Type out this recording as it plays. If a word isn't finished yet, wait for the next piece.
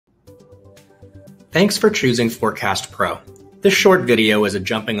Thanks for choosing Forecast Pro. This short video is a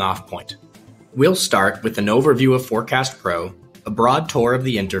jumping off point. We'll start with an overview of Forecast Pro, a broad tour of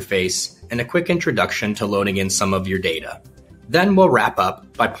the interface, and a quick introduction to loading in some of your data. Then we'll wrap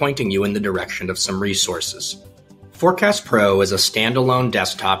up by pointing you in the direction of some resources. Forecast Pro is a standalone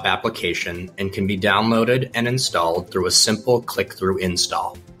desktop application and can be downloaded and installed through a simple click-through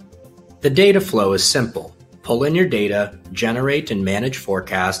install. The data flow is simple. Pull in your data, generate and manage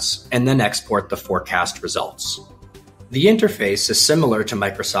forecasts, and then export the forecast results. The interface is similar to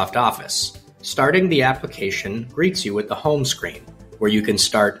Microsoft Office. Starting the application greets you with the home screen, where you can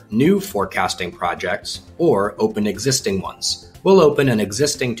start new forecasting projects or open existing ones. We'll open an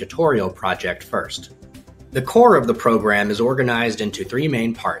existing tutorial project first. The core of the program is organized into three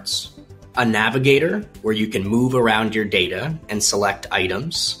main parts: a navigator, where you can move around your data and select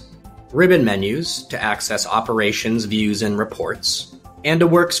items, ribbon menus to access operations, views, and reports, and a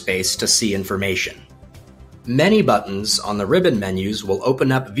workspace to see information. Many buttons on the ribbon menus will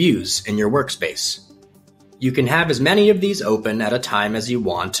open up views in your workspace. You can have as many of these open at a time as you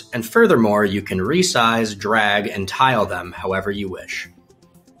want, and furthermore, you can resize, drag, and tile them however you wish.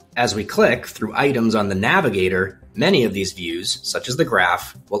 As we click through items on the navigator, many of these views, such as the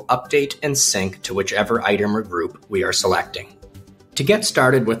graph, will update and sync to whichever item or group we are selecting. To get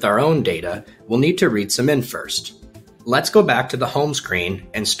started with our own data, we'll need to read some in first. Let's go back to the home screen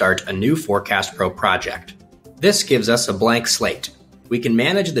and start a new Forecast Pro project. This gives us a blank slate. We can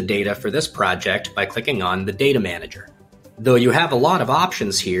manage the data for this project by clicking on the Data Manager. Though you have a lot of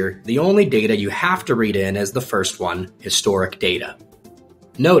options here, the only data you have to read in is the first one, historic data.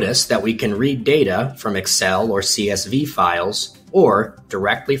 Notice that we can read data from Excel or CSV files or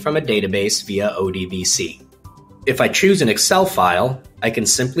directly from a database via ODBC. If I choose an Excel file, I can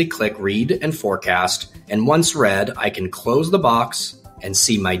simply click Read and Forecast, and once read, I can close the box and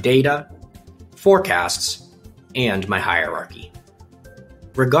see my data, forecasts, and my hierarchy.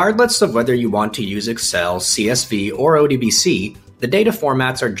 Regardless of whether you want to use Excel, CSV, or ODBC, the data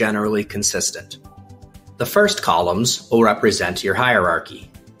formats are generally consistent. The first columns will represent your hierarchy.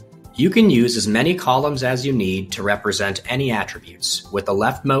 You can use as many columns as you need to represent any attributes, with the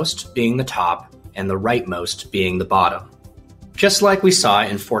leftmost being the top and the rightmost being the bottom. Just like we saw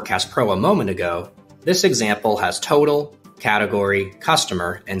in Forecast Pro a moment ago, this example has total, category,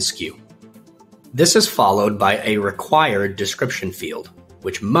 customer, and SKU. This is followed by a required description field,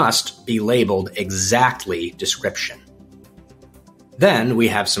 which must be labeled exactly description. Then we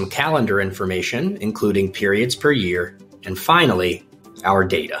have some calendar information, including periods per year, and finally, our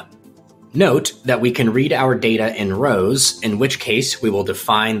data. Note that we can read our data in rows, in which case we will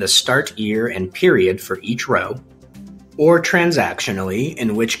define the start year and period for each row, or transactionally,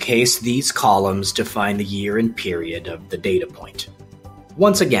 in which case these columns define the year and period of the data point.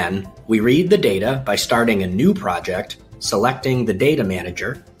 Once again, we read the data by starting a new project, selecting the Data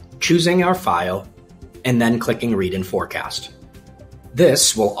Manager, choosing our file, and then clicking Read and Forecast.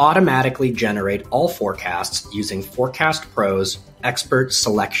 This will automatically generate all forecasts using Forecast Pro's expert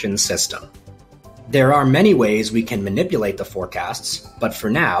selection system. There are many ways we can manipulate the forecasts, but for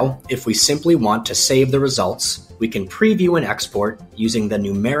now, if we simply want to save the results, we can preview and export using the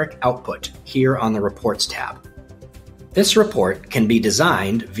numeric output here on the Reports tab. This report can be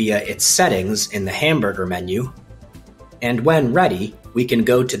designed via its settings in the hamburger menu, and when ready, we can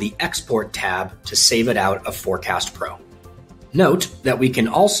go to the Export tab to save it out of Forecast Pro. Note that we can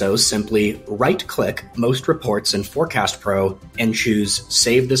also simply right-click most reports in Forecast Pro and choose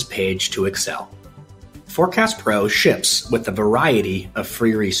Save this page to Excel. Forecast Pro ships with a variety of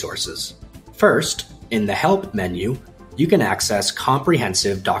free resources. First, in the Help menu, you can access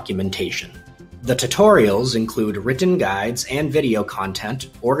comprehensive documentation. The tutorials include written guides and video content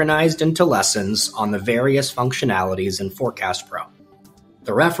organized into lessons on the various functionalities in Forecast Pro.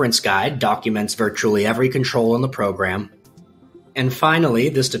 The reference guide documents virtually every control in the program. And finally,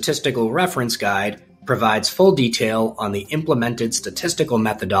 the statistical reference guide provides full detail on the implemented statistical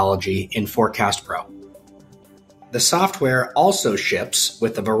methodology in Forecast Pro. The software also ships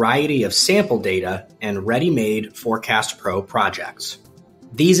with a variety of sample data and ready-made Forecast Pro projects.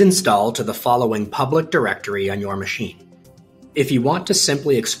 These install to the following public directory on your machine. If you want to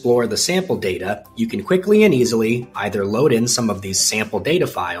simply explore the sample data, you can quickly and easily either load in some of these sample data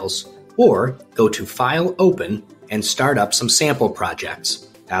files or go to File Open and start up some sample projects,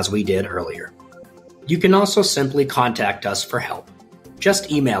 as we did earlier. You can also simply contact us for help. Just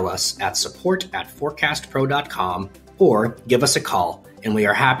email us at support@forecastpro.com or give us a call, and we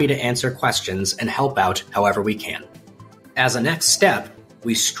are happy to answer questions and help out however we can. As a next step,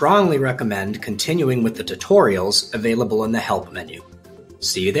 we strongly recommend continuing with the tutorials available in the Help menu.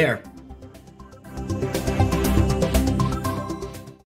 See you there.